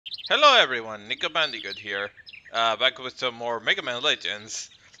Hello everyone, Nico Bandicoot here, back with some more Mega Man Legends.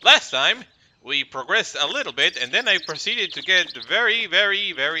 Last time, we progressed a little bit, and then I proceeded to get very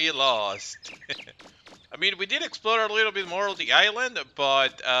lost. I mean, we did explore a little bit more of the island,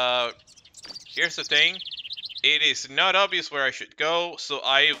 but here's the thing. It is not obvious where I should go, so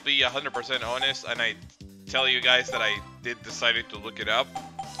I'll be 100% honest, and I tell you guys that I did decided to look it up.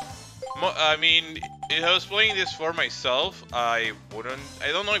 I mean, if I was playing this for myself, I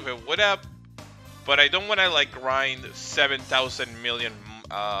don't know if I would have, but I don't want to like grind 7,000 million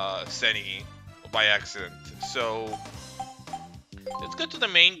Seni by accident. So let's go to the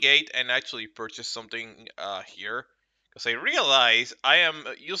main gate and actually purchase something here, because I realize I am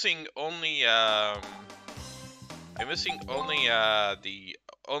using only the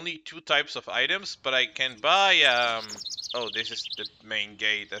only two types of items, but I can buy oh, this is the main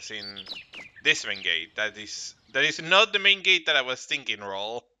gate, as in this main gate. That is not the main gate that I was thinking,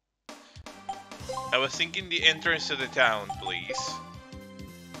 Roll. I was thinking the entrance to the town, please.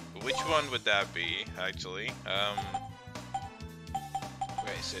 Which one would that be, actually?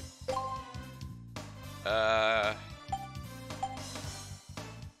 Where is it?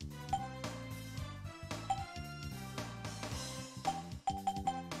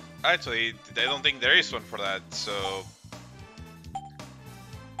 Actually, I don't think there is one for that, so...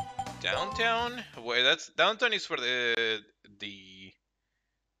 Downtown? Wait, downtown is where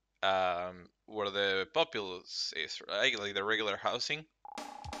where the populace is, right? Like the regular housing.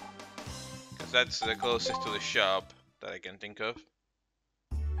 Because that's the closest to the shop that I can think of.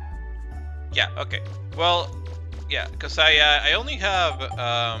 Yeah, okay. Well, yeah, because I only have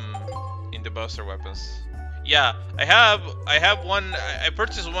in the Buster weapons. Yeah, I have one. I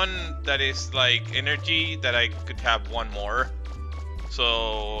purchased one that is like energy that I could have one more.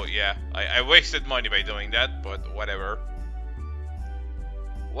 So yeah, I wasted money by doing that, but whatever.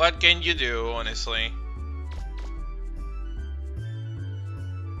 What can you do, honestly?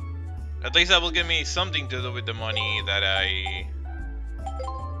 At least that will give me something to do with the money that I...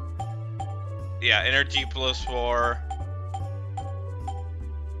 Yeah, energy +4.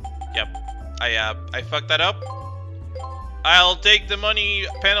 Yep, I fucked that up. I'll take the money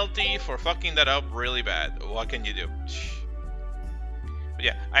penalty for fucking that up really bad. What can you do? But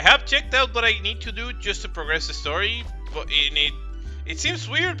yeah, I have checked out what I need to do just to progress the story, but it seems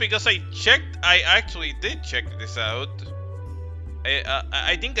weird because I actually did check this out.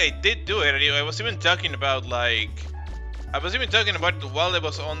 I think I did do it. I was even talking about while I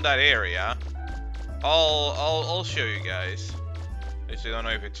was on that area. I'll show you guys. I just don't know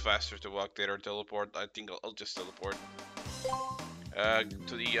if it's faster to walk there or teleport. I think I'll just teleport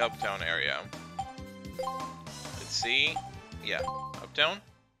to the uptown area. Let's see. Yeah, uptown.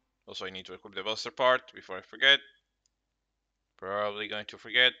 Also, I need to equip the Buster part before I forget. Probably going to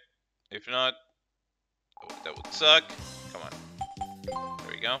forget. If not, oh, that would suck. Come on.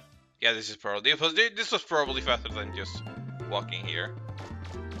 There we go. Yeah, this was probably faster than just walking here.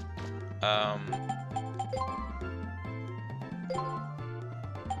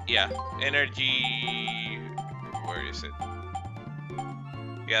 Yeah, energy. Where is it?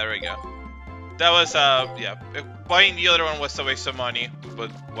 Yeah, there we go. That was yeah. Buying the other one was a waste of money,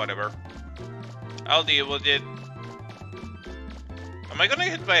 but whatever. I'll deal with it. Am I gonna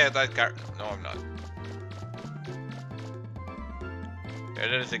hit by that car? No, I'm not.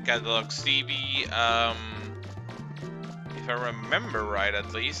 There's the catalog Stevie. If I remember right,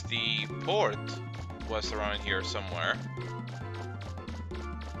 at least the port was around here somewhere.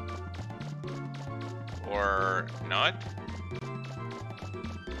 Or not?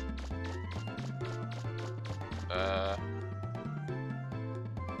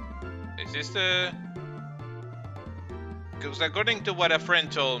 Is this the... Because according to what a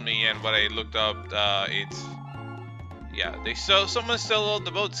friend told me and what I looked up, it's... Yeah, someone stole all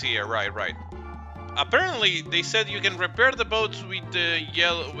the boats here, right. Apparently, they said you can repair the boats with the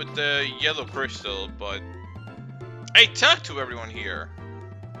yellow crystal, but... I talked to everyone here.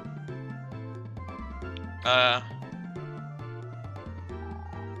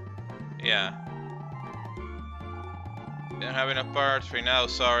 Yeah. Don't have enough parts right now,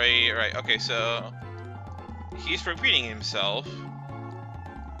 sorry. Right, okay, so... He's repeating himself.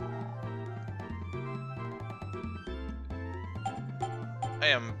 I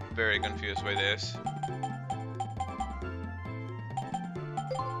am very confused by this.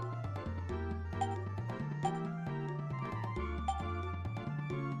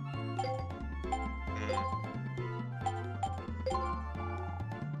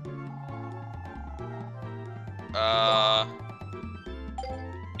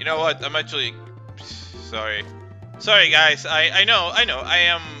 You know what? I'm actually sorry. Sorry guys, I know, I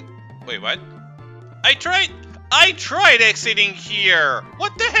am Wait, what? I tried exiting here!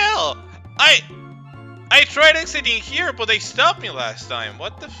 What the hell? I tried exiting here, but they stopped me last time.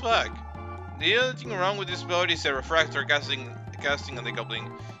 What the fuck? The only thing wrong with this boat is a refractor casting on the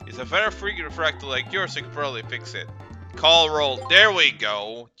coupling. It's a very freaky refractor like yours, so you could probably fix it. Call roll. There we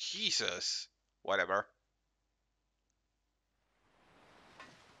go. Jesus. Whatever.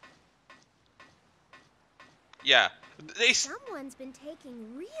 Yeah. Someone's been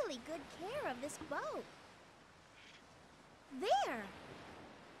taking really good care of this boat. There.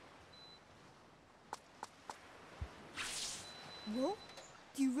 Well,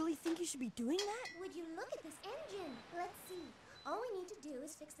 do you really think you should be doing that? Would you look at this engine? Let's see. All we need to do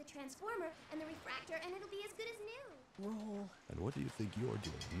is fix the transformer and the refractor, and it'll be as good as new. Roll. And what do you think you're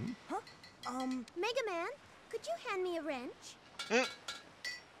doing? Huh? Mega Man, could you hand me a wrench?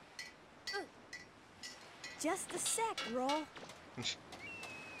 Just a sec, Roll.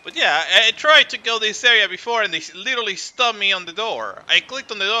 But yeah, I tried to go this area before and they literally stopped me on the door. I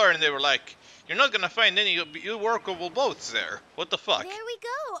clicked on the door and they were like, you're not gonna find any workable boats there. What the fuck? There we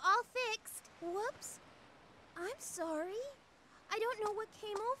go, all fixed. Whoops. I'm sorry. I don't know what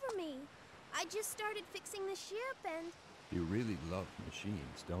came over me. I just started fixing the ship and... You really love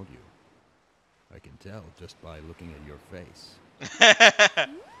machines, don't you? I can tell just by looking at your face.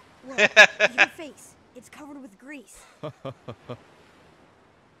 Well, your face. It's covered with grease.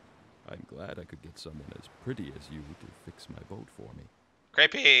 I'm glad I could get someone as pretty as you to fix my boat for me.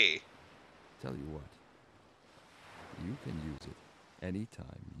 Creepy. Tell you what, you can use it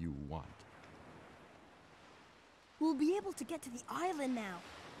anytime you want. We'll be able to get to the island now.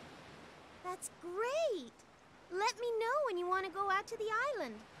 That's great. Let me know when you want to go out to the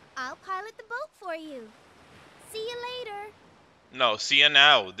island. I'll pilot the boat for you. See you later. No, see ya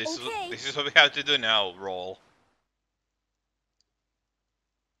now. This is what we have to do now, Roll.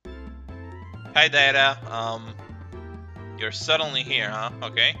 Hi Data, you're suddenly here, huh?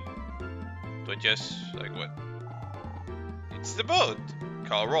 Okay. But just, like what? It's the boat.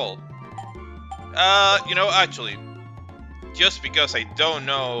 Call Roll. You know, actually, just because I don't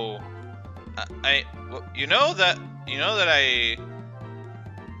know, you know that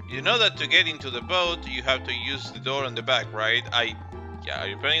to get into the boat, you have to use the door on the back, right? Yeah, are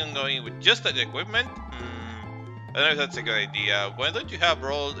you planning on going with just that equipment? I don't know if that's a good idea. Why don't you have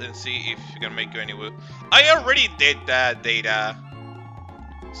Roll and see if you can make you any wood? I already did that, Data.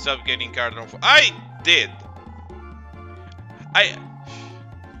 Stop getting cardon. I did.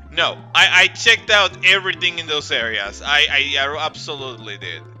 No, I checked out everything in those areas. I absolutely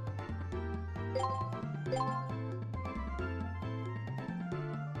did.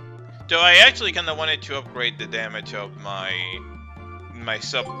 So I actually kind of wanted to upgrade the damage of my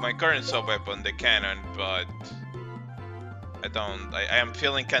current sub weapon, the cannon, but I don't. I am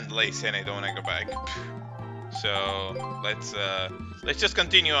feeling kind of lazy and I don't want to go back. So let's just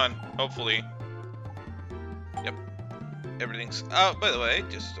continue on. Hopefully. Yep. Everything's. Oh, by the way,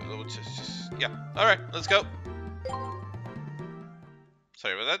 just yeah. All right, let's go.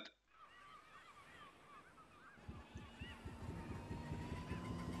 Sorry about that.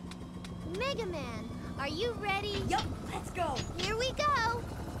 Mega Man, are you ready? Yup, let's go. Here we go.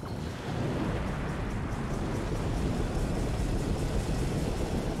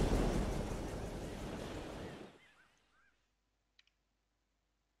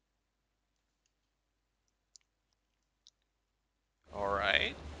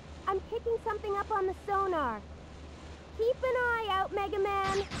 Alright. I'm picking something up on the sonar. Keep an eye out, Mega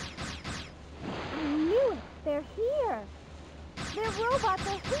Man. I knew it. They're here. Their robots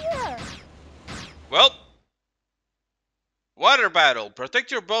are here. Well, water battle.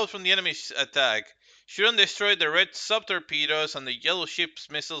 Protect your boat from the enemy's attack. Shoot and destroy the red sub-torpedoes and the yellow ship's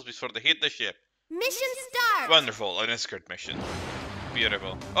missiles before they hit the ship. Mission start. Wonderful, an escort mission.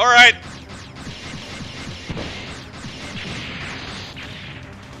 Beautiful. Alright.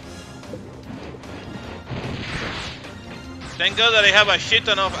 Thank God that I have a shit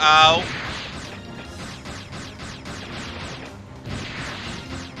ton of... Ow.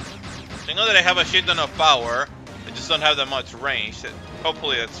 Thank God that I have a shit ton of power. I just don't have that much range.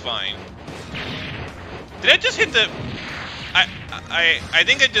 Hopefully that's fine. Did I just hit the... I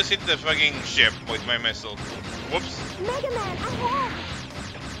think I just hit the fucking ship with my missile. Whoops. Mega Man, ahead.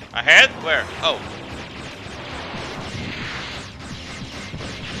 Ahead? Where? Oh.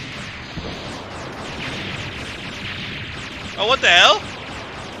 Oh, what the hell?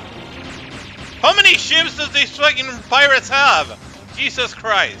 How many ships does these fucking pirates have? Jesus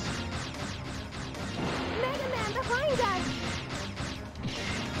Christ. Mega Man, behind us.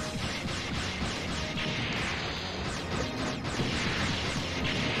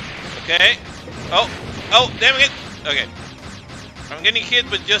 Okay. Oh, oh, damn it. Okay. I'm getting hit,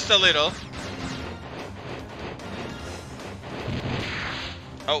 but just a little.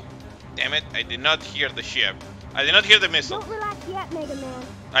 Oh, damn it. I did not hear the ship. I did not hear the missile. Don't relax yet, Mega Man.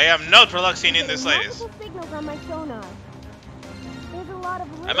 I am not relaxing in the There's slightest. multiple signals on my sonar. There's a lot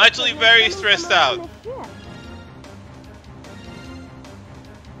of I'm actually very stressed out.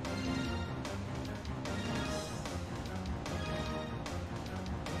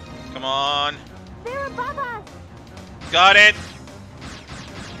 Come on. They're above us. Got it.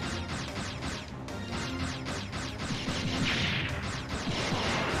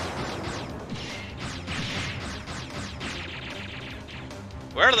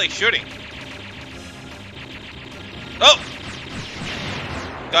 Where are they shooting? Oh!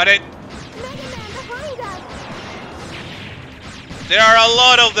 Got it. Mega Man behind us. There are a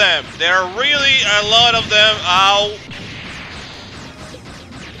lot of them. There are really a lot of them. Ow.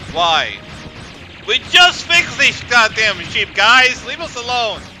 Why? We just fixed this goddamn ship, guys. Leave us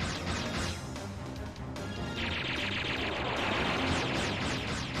alone.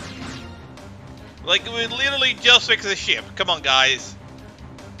 Like, we literally just fixed the ship. Come on, guys.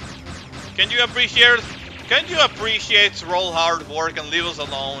 Can you appreciate roll hard work and leave us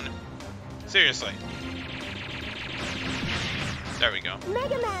alone? Seriously. There we go.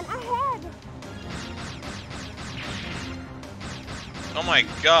 Mega Man ahead. Oh my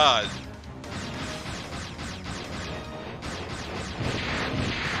god.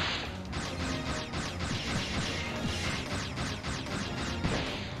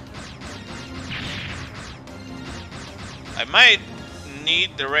 I might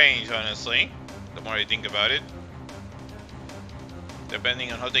need the range, honestly, the more I think about it.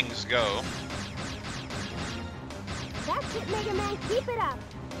 Depending on how things go. That's it, Mega Man. Keep it up.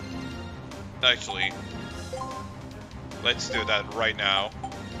 Actually, let's do that right now.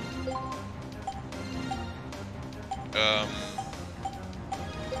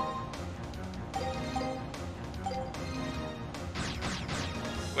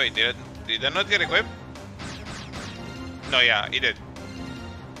 Wait, did I not get equipped? No, yeah, he did.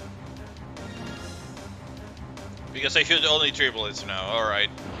 Because I shoot only 3 bullets now, alright.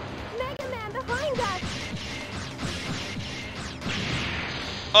 Mega Man behind us.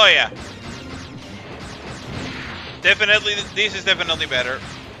 Oh yeah. Definitely, this is definitely better.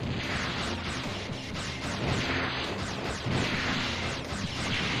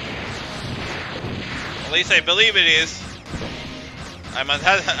 At least I believe it is. I'm at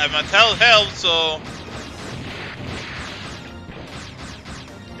health, so...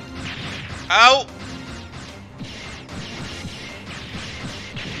 Ow!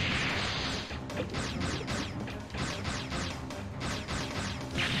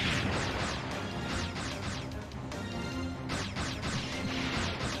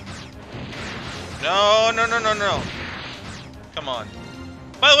 No. Come on.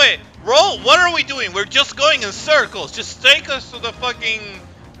 By the way, roll, what are we doing? We're just going in circles. Just take us to the fucking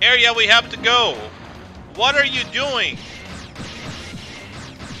area we have to go. What are you doing?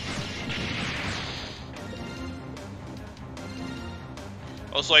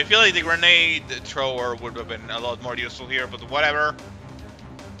 Also, I feel like the grenade thrower would have been a lot more useful here, but whatever.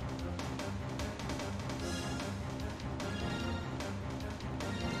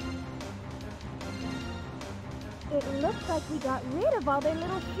 It looks like we got rid of all their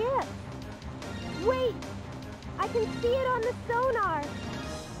little ships. Wait! I can see it on the sonar.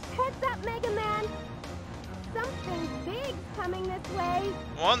 Heads up, Mega Man. Something big's coming this way.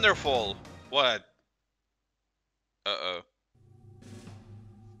 Wonderful. What? Uh-oh.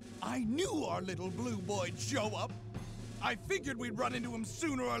 I knew our little blue boy'd show up. I figured we'd run into him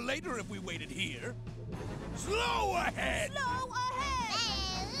sooner or later if we waited here. Slow ahead! Slow ahead!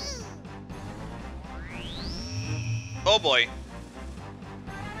 Oh boy.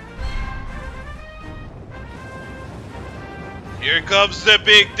 Here comes the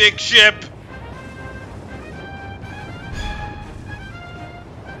big dick ship.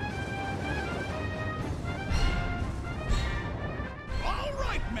 All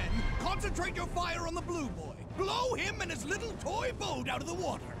right, men. Concentrate your fire on the blue boy. Blow him and his little toy boat out of the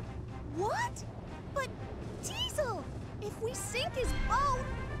water. What? But, Diesel, if we sink his boat,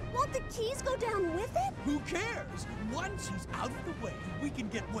 won't the keys go down with it? Who cares? Once he's out of the way, we can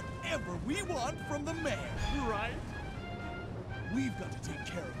get whatever we want from the mayor, right? We've got to take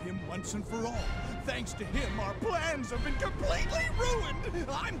care of him once and for all. Thanks to him, our plans have been completely ruined.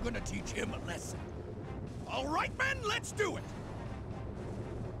 I'm gonna teach him a lesson. All right, men, let's do it.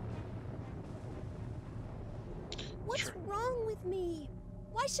 What's wrong with me?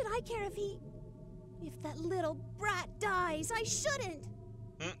 Why should I care if that little brat dies? I shouldn't.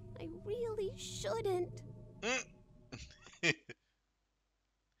 I shouldn't.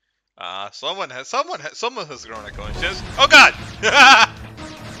 Someone has grown a conscience. Oh God!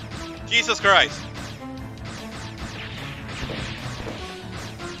 Jesus Christ!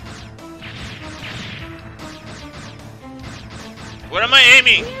 Where am I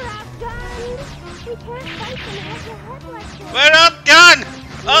aiming? We're outgunned. We can't fight them head to head like this. We're outgunned!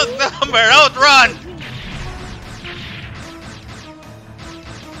 Outnumbered! Outrun!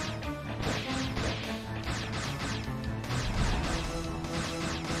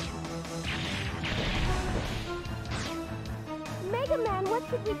 Mega Man, what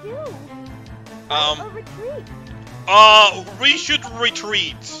should we do? Or retreat? We should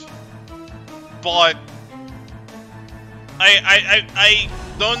retreat. But I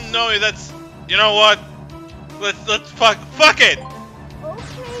don't know if that's, you know what? Let's fuck it.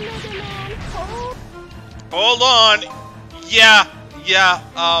 Okay, Mega Man, Hold on. Yeah.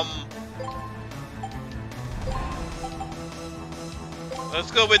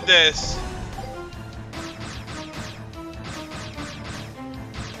 Let's go with this.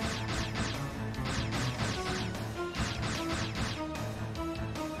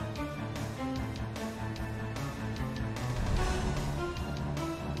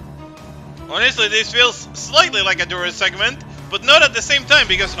 Honestly, this feels slightly like a Dura segment, but not at the same time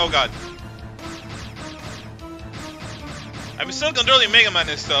because, oh God. I'm still controlling Mega Man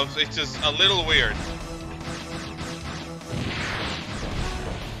and stuff, so it's just a little weird.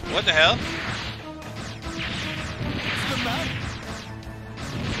 What the hell? What's the matter?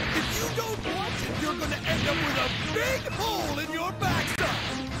 If you don't watch it, you're gonna end up with a big hole in your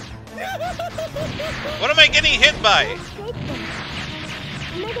backside. What am I getting hit by? escape them.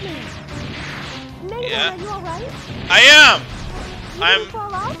 Mega Man. Mega Yeah. Man, are you alright? I am! You I'm- didn't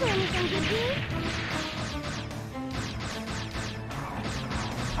fall off or anything, did you?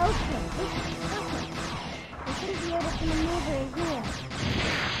 Okay, this is perfect. I shouldn't be able to maneuver in here.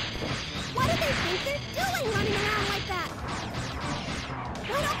 What do they think they're doing running around like that?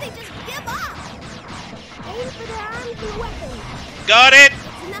 Why don't they just give up? Aim for their arms and weapons. Got it!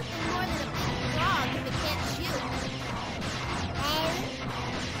 It's nothing more than a big frog if it can't shoot.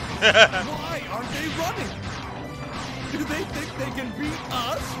 Why aren't they running? Do they think they can beat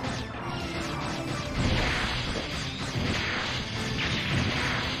us?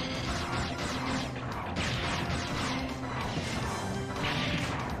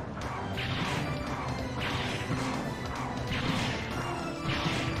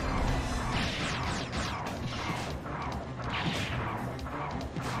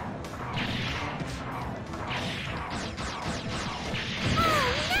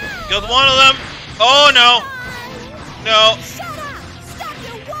 Got one of them. Oh no! No, Shut up! Stop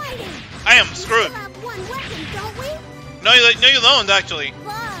your whining! I am We screwed. still have one weapon, don't we? No, you don't actually.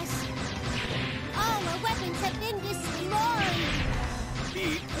 Plus, all our weapons have been destroyed.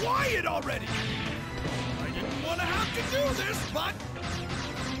 Be quiet already! I didn't want to have to do this, but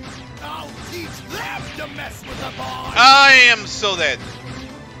I'll teach them to mess with the boy! I am so dead.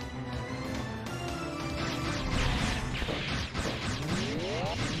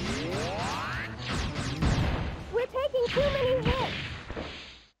 We're taking too many hits.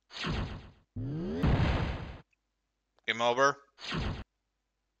 Game over.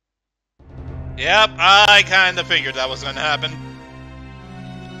 Yep, I kinda figured that was gonna happen.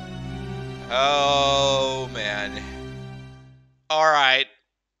 Oh man. Alright.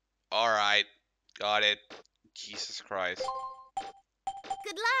 Got it. Jesus Christ.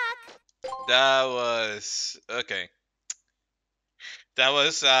 Good luck. That was... okay. That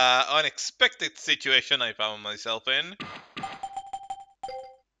was an unexpected situation I found myself in.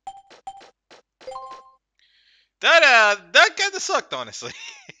 That kinda sucked, honestly.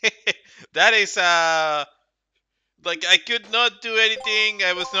 That is, like, I could not do anything.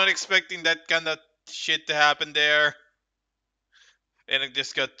 I was not expecting that kind of shit to happen there. And I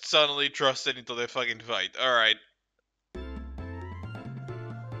just got suddenly thrusted into the fucking fight. Alright.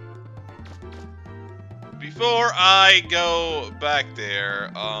 Before I go back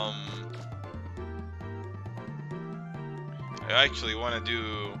there, I actually want to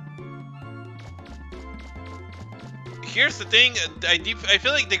do... Here's the thing, I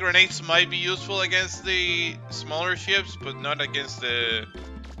feel like the grenades might be useful against the smaller ships, but not against the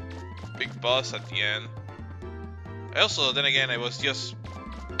big boss at the end. Also, then again, I was just...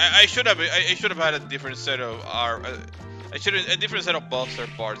 I should have had a different set of a different set of buster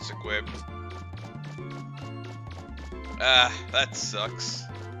parts equipped. That sucks.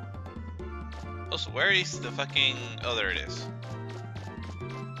 Also, where is the fucking... oh, there it is.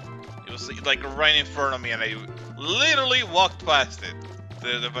 It was like right in front of me and I literally walked past it.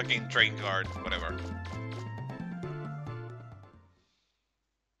 the fucking train card, whatever.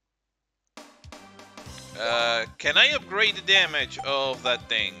 Can I upgrade the damage of that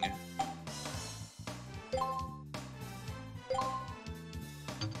thing?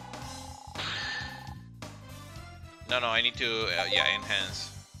 No, I need to, yeah,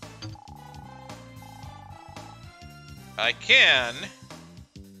 enhance. I can.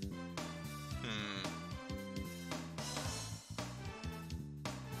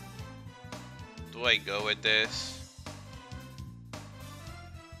 Do I go with this?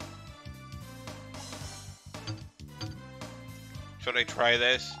 Should I try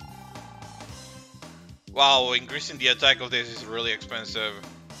this? Wow, increasing the attack of this is really expensive.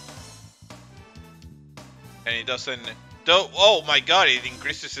 And it doesn't... Oh my god, it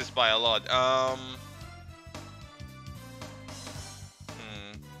increases this by a lot.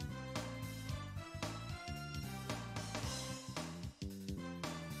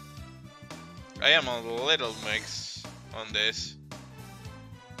 I am a little mix on this.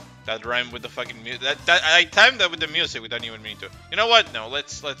 That rhyme with the fucking music. I timed that with the music without even meaning to. You know what? No,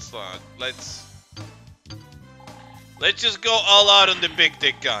 let's just go all out on the big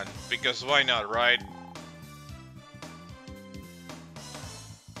dick gun, because why not, right?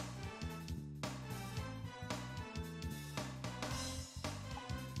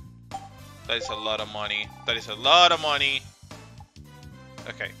 That is a lot of money. That is a lot of money.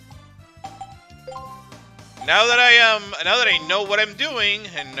 Okay. Now that I know what I'm doing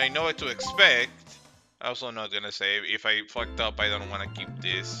and I know what to expect, I'm also not gonna say if I fucked up, I don't want to keep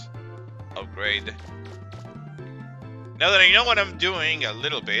this upgrade. Now that I know what I'm doing, a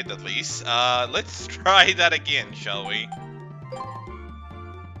little bit at least, let's try that again, shall we?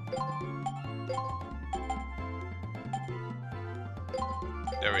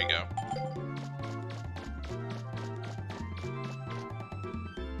 There we go.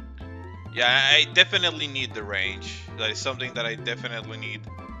 Yeah, I definitely need the range. That is something that I definitely need.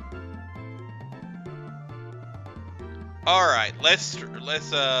 Alright, let's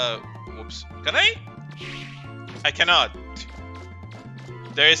whoops. Can I? I cannot.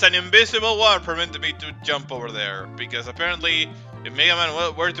 There is an invisible wall preventing me to jump over there. Because apparently, if Mega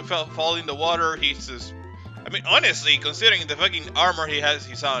Man were to fall in the water, he's just... I mean, honestly, considering the fucking armor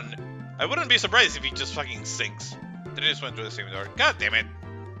he's on, I wouldn't be surprised if he just fucking sinks. They just went through the same door. God damn it.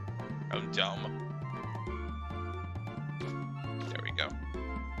 I'm dumb. There we go.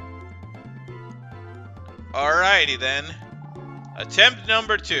 Alrighty then. Attempt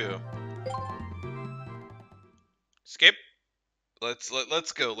number 2. Skip. Let's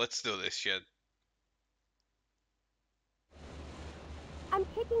go. Let's do this shit. I'm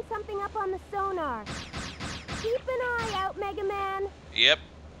picking something up on the sonar. Keep an eye out, Mega Man. Yep.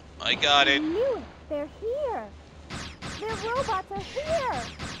 I got it. I knew it. They're here. Their robots are here.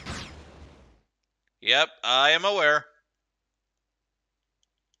 Yep, I am aware.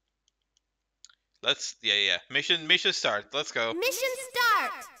 Let's, yeah. Mission start. Let's go. Mission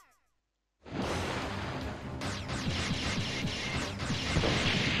start!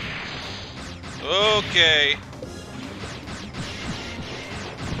 Okay.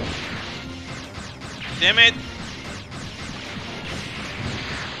 Damn it.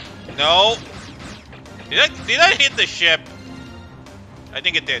 No. Did I hit the ship? I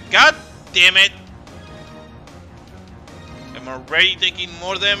think it did. God damn it. I'm already taking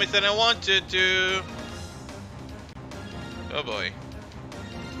more damage than I wanted to. Oh boy.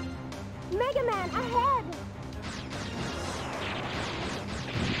 Mega Man, ahead!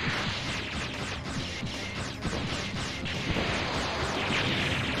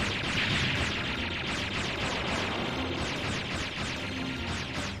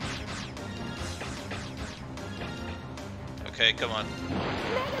 Okay, come on.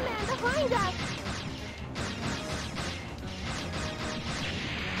 Mega Man, behind us!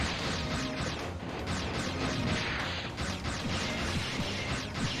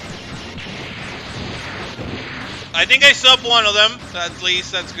 I think I subbed one of them. At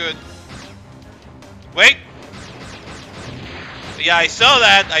least that's good. Wait. Yeah, I saw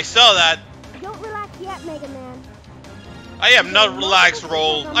that. Don't relax yet, Mega Man. I am not relaxed,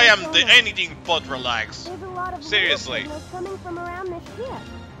 Roll. I am anything but relaxed. There's a lot of Seriously. signals coming from around this ship.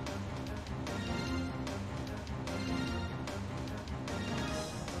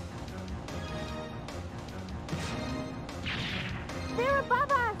 They're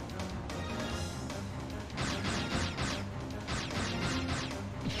above us.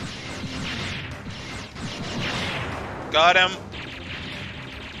 Got him.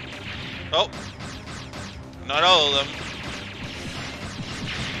 Oh. Not all of them.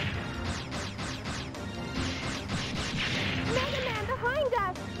 Mega Man, behind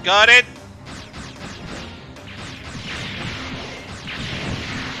Got it.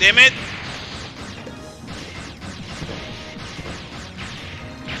 Damn it.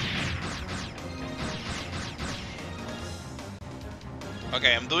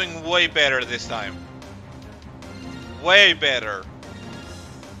 Okay, I'm doing way better this time. Way better.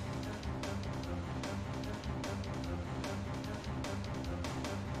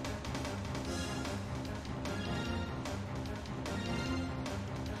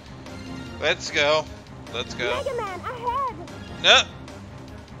 Let's go. Let's go. Mega Man, ahead! No.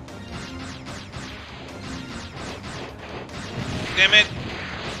 Damn it.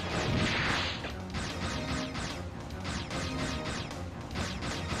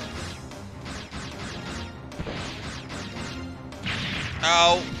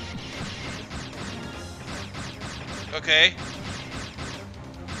 Ow. Okay.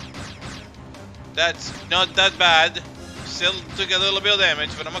 That's not that bad. Still took a little bit of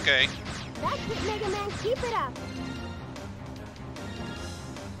damage, but I'm okay. That's it, Mega Man, keep it up!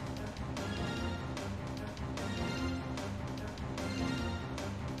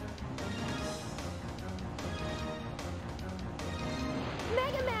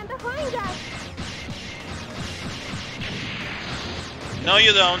 Mega Man, behind us! No,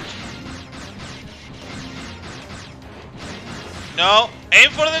 you don't. No.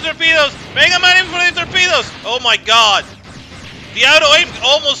 Aim for the torpedoes! Mega Man, aim for the torpedoes! Oh my god! The auto aim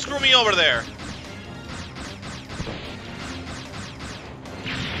almost screwed me over there.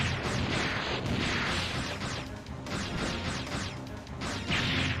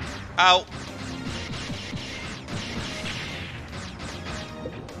 Ow.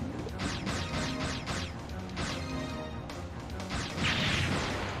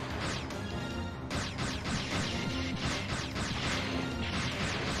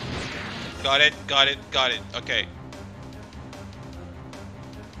 Got it, got it, got it. Okay.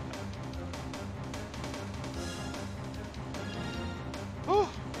 Whew.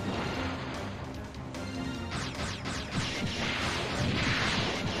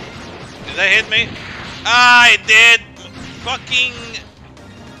 Did that hit me? Ah, it did! Fucking...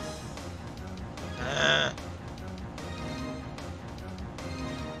 I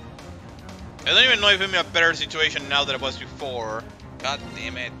don't even know if I'm in a better situation now than I was before. God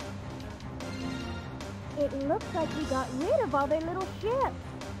damn it. It looks like we got rid of all their little ships.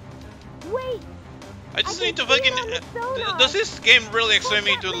 Wait! I just I need to can see fucking... it on the sonar. Does this game really expect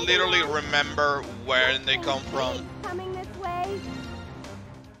me to Look at literally Mega Man. remember where they come from? Coming this way.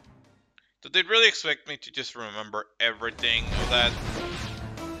 Do they really expect me to just remember everything of that?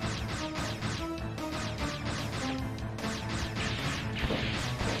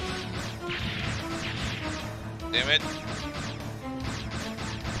 Damn it.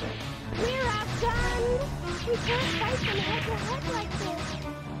 We're outgunned! We can't fight them head to head like this.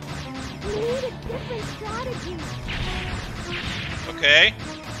 We need a different strategy. Okay.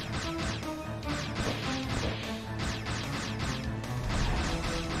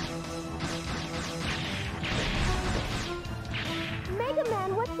 Mega Man,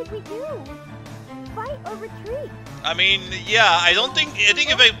 what should we do? Fight or retreat? I mean, yeah, I think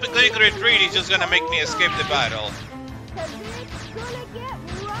if I click retreat, it's just gonna make me escape the battle. 'Cause it's gonna get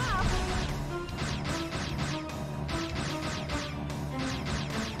rough.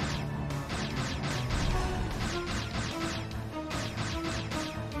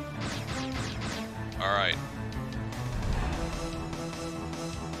 Alright.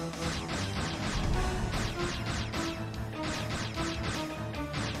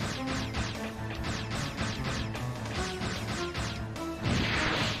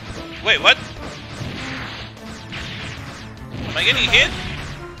 Wait, what? Am I getting hit?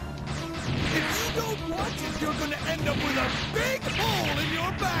 If you don't watch it, you're gonna end up with a big hole in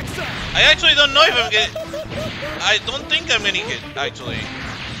your backside. I actually don't know if I'm getting... I don't think I'm getting hit, actually.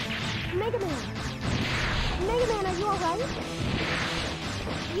 Mega Man! Mega Man, are you alright?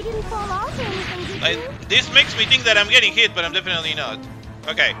 You didn't fall off or anything, did you? This makes me think that I'm getting hit, but I'm definitely not.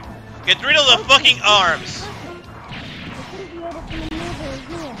 Okay. Get rid of the fucking arms! I shouldn't be able to maneuver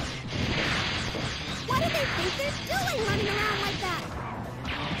here. What do they think they're doing running around like that?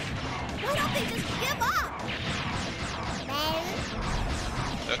 Why don't they just give up?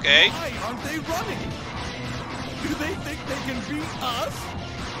 Okay. Why aren't they running? Do they think they can beat us?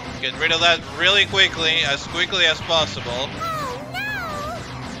 Get rid of that really quickly as possible. Oh no!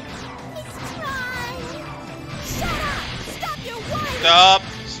 He's trying! Shut up! Stop your whining! Stop!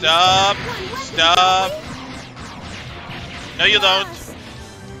 Stop! Stop! No, you don't.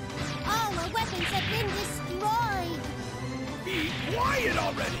 All our weapons have been destroyed! Be quiet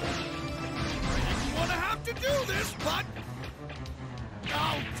already! I didn't want to have to do this, but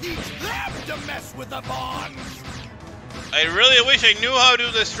I'll teach them to mess with the bonds! I really wish I knew how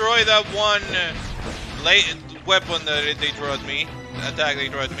to destroy that one weapon that they threw at me. Attack they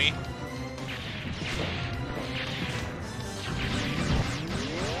threw at me.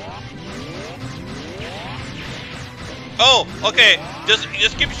 Oh, okay. Just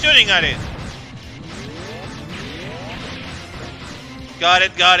keep shooting at it. Got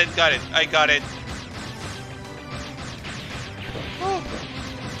it. I got it. Oh.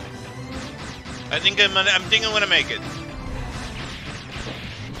 I think I'm gonna make it.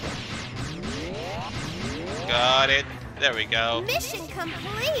 Got it. There we go. Mission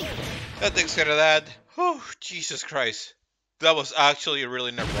complete! That takes care of that. Oh, Jesus Christ. That was actually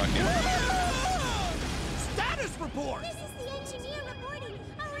really nerve-wracking. Status report! This is the engineer reporting.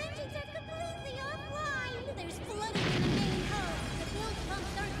 Our engines are completely offline. There's flooding in the main hull. The build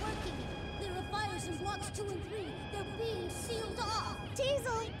pumps aren't working. There are fires in blocks 2 and 3. They're being sealed off.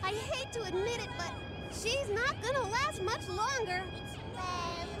 Teasel, I hate to admit it, but she's not gonna last much longer.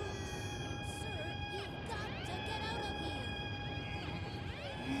 Sir, you've got to get out of here.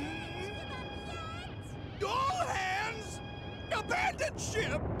 All hands! Abandon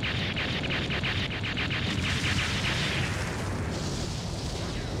ship!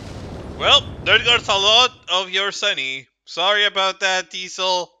 Well, there goes a lot of your Sunny. Sorry about that,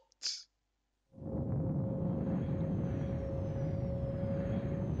 Diesel.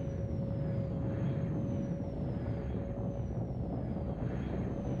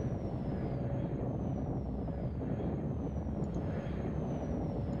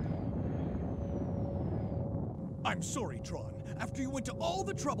 I'm sorry, Tron. After you went to all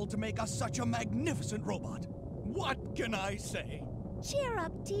the trouble to make us such a magnificent robot. What can I say? Cheer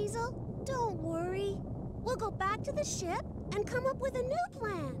up, Teasel. Don't worry. We'll go back to the ship and come up with a new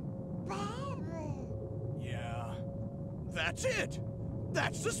plan. Yeah, that's it.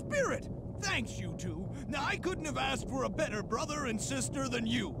 That's the spirit. Thanks, you two. Now, I couldn't have asked for a better brother and sister than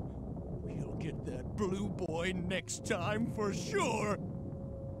you. We'll get that blue boy next time for sure.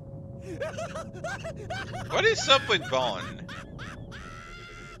 What is up with Bonne? I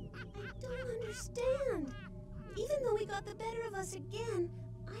don't understand. Even though he got the better of us again,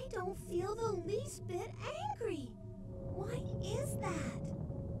 I don't feel the least bit angry. Why is that?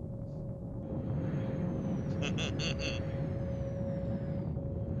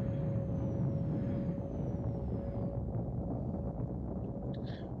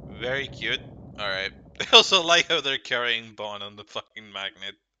 Very cute. Alright. I also like how they're carrying Bonne on the fucking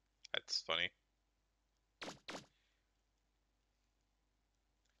magnet. That's funny.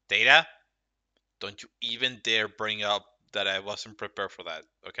 Data? Don't you even dare bring up that I wasn't prepared for that,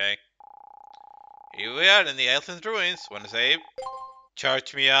 okay? Here we are in the Island Ruins. Wanna save?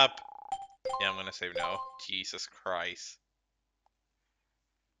 Charge me up. Yeah, I'm gonna save no. Jesus Christ.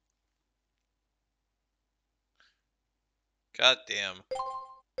 God damn.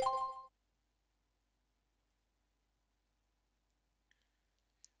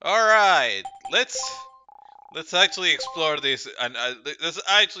 All right, let's actually explore this, and let's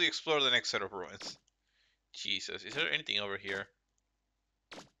actually explore the next set of ruins. Jesus, is there anything over here?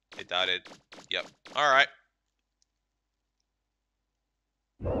 I doubt it. Yep. All right.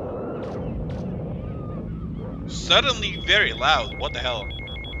 Suddenly very loud. What the hell?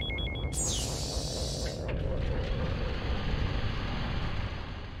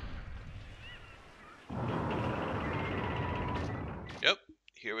 Yep.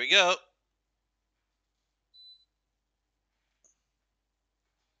 Here we go.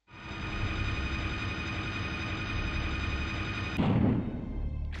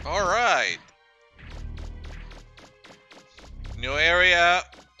 All right. New area.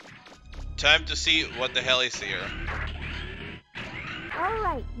 Time to see what the hell is here. All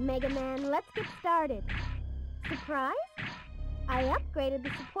right, Mega Man, let's get started. Surprise? I upgraded the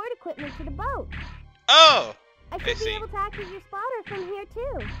support equipment to the boat. Oh! I should be able to access your spotter from here,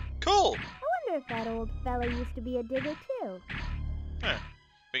 too. Cool. I wonder if that old fella used to be a digger, too. Huh.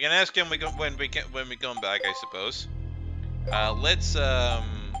 We can ask him when we come back, I suppose. Let's yeah,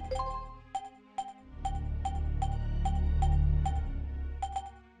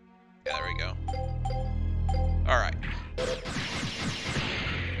 there we go. Alright.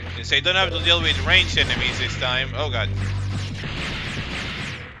 Since I don't have to deal with ranged enemies this time. Oh god.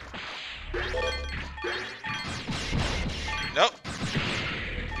 Nope.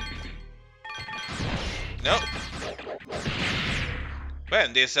 Nope.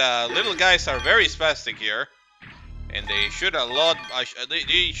 Man, these little guys are very spastic here. And they shoot a lot.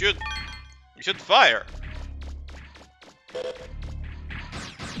 They should fire.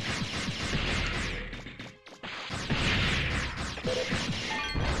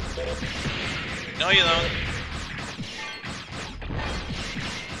 No, you don't.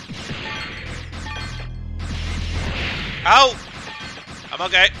 Ow! I'm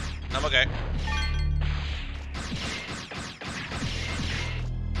okay. I'm okay.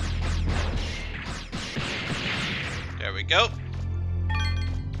 There we go.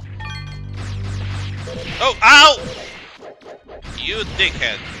 Oh, ow! You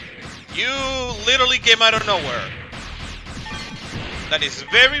dickhead. You literally came out of nowhere. That is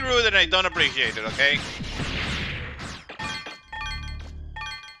very rude and I don't appreciate it, okay?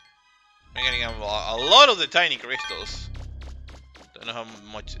 I'm getting a lot of the tiny crystals. Don't know how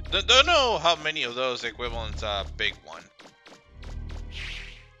much. Don't know how many of those equivalents a big one.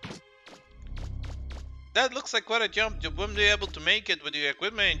 That looks like quite a jump. You won't be able to make it with the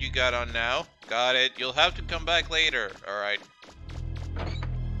equipment you got on now. Got it. You'll have to come back later. Alright.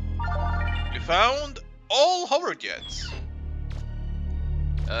 We found all hover jets.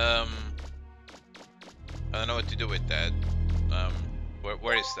 I don't know what to do with that.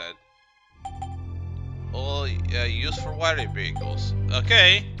 Where is that? All used for water vehicles.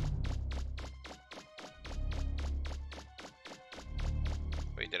 Okay.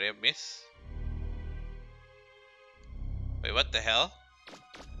 Wait, did I miss? Wait, what the hell?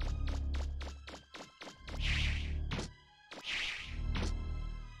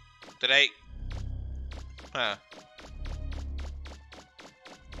 Did I? Huh.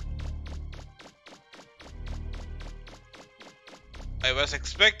 I was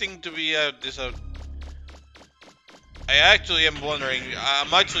expecting to be this. I actually am wondering.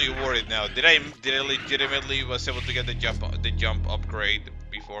 I'm actually worried now. Did I legitimately was able to get the jump upgrade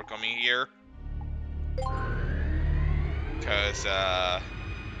before coming here? Because I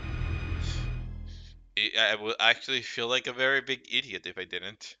would actually feel like a very big idiot if I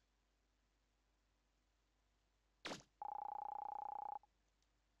didn't.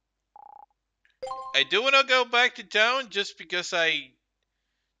 I do want to go back to town just because I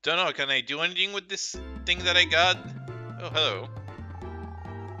don't know. Can I do anything with this thing that I got? Oh, hello.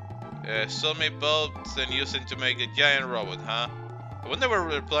 Sell me bolts and use them to make a giant robot, huh? I wonder what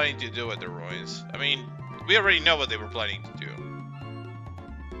we're planning to do at the ruins. I mean, we already know what they were planning to do.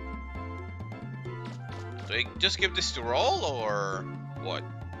 Do I just give this to roll or what?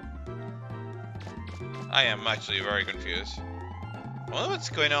 I am actually very confused. I wonder what's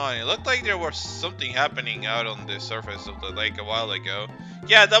going on. It looked like there was something happening out on the surface of the lake a while ago.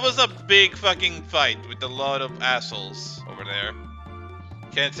 Yeah, that was a big fucking fight with a lot of assholes over there.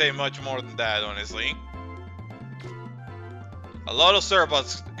 Can't say much more than that, honestly. A lot of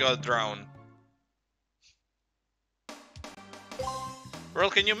Serbots got drowned. Girl,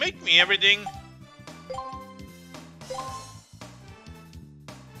 can you make me everything?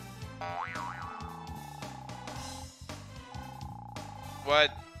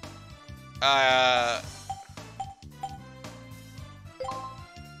 What?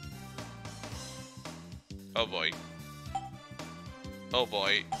 Oh boy. Oh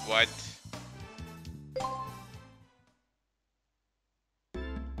boy, what?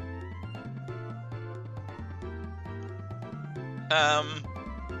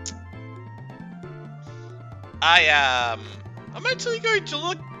 I'm actually going to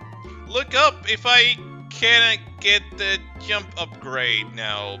look up if I can get the jump upgrade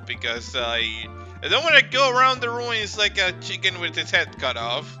now, because I don't want to go around the ruins like a chicken with its head cut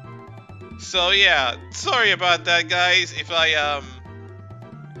off. So yeah, sorry about that, guys. If I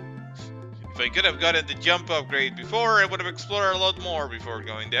could have gotten the jump upgrade before, I would have explored a lot more before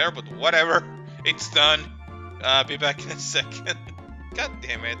going there, but whatever. It's done. Be back in a second. God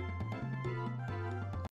damn it.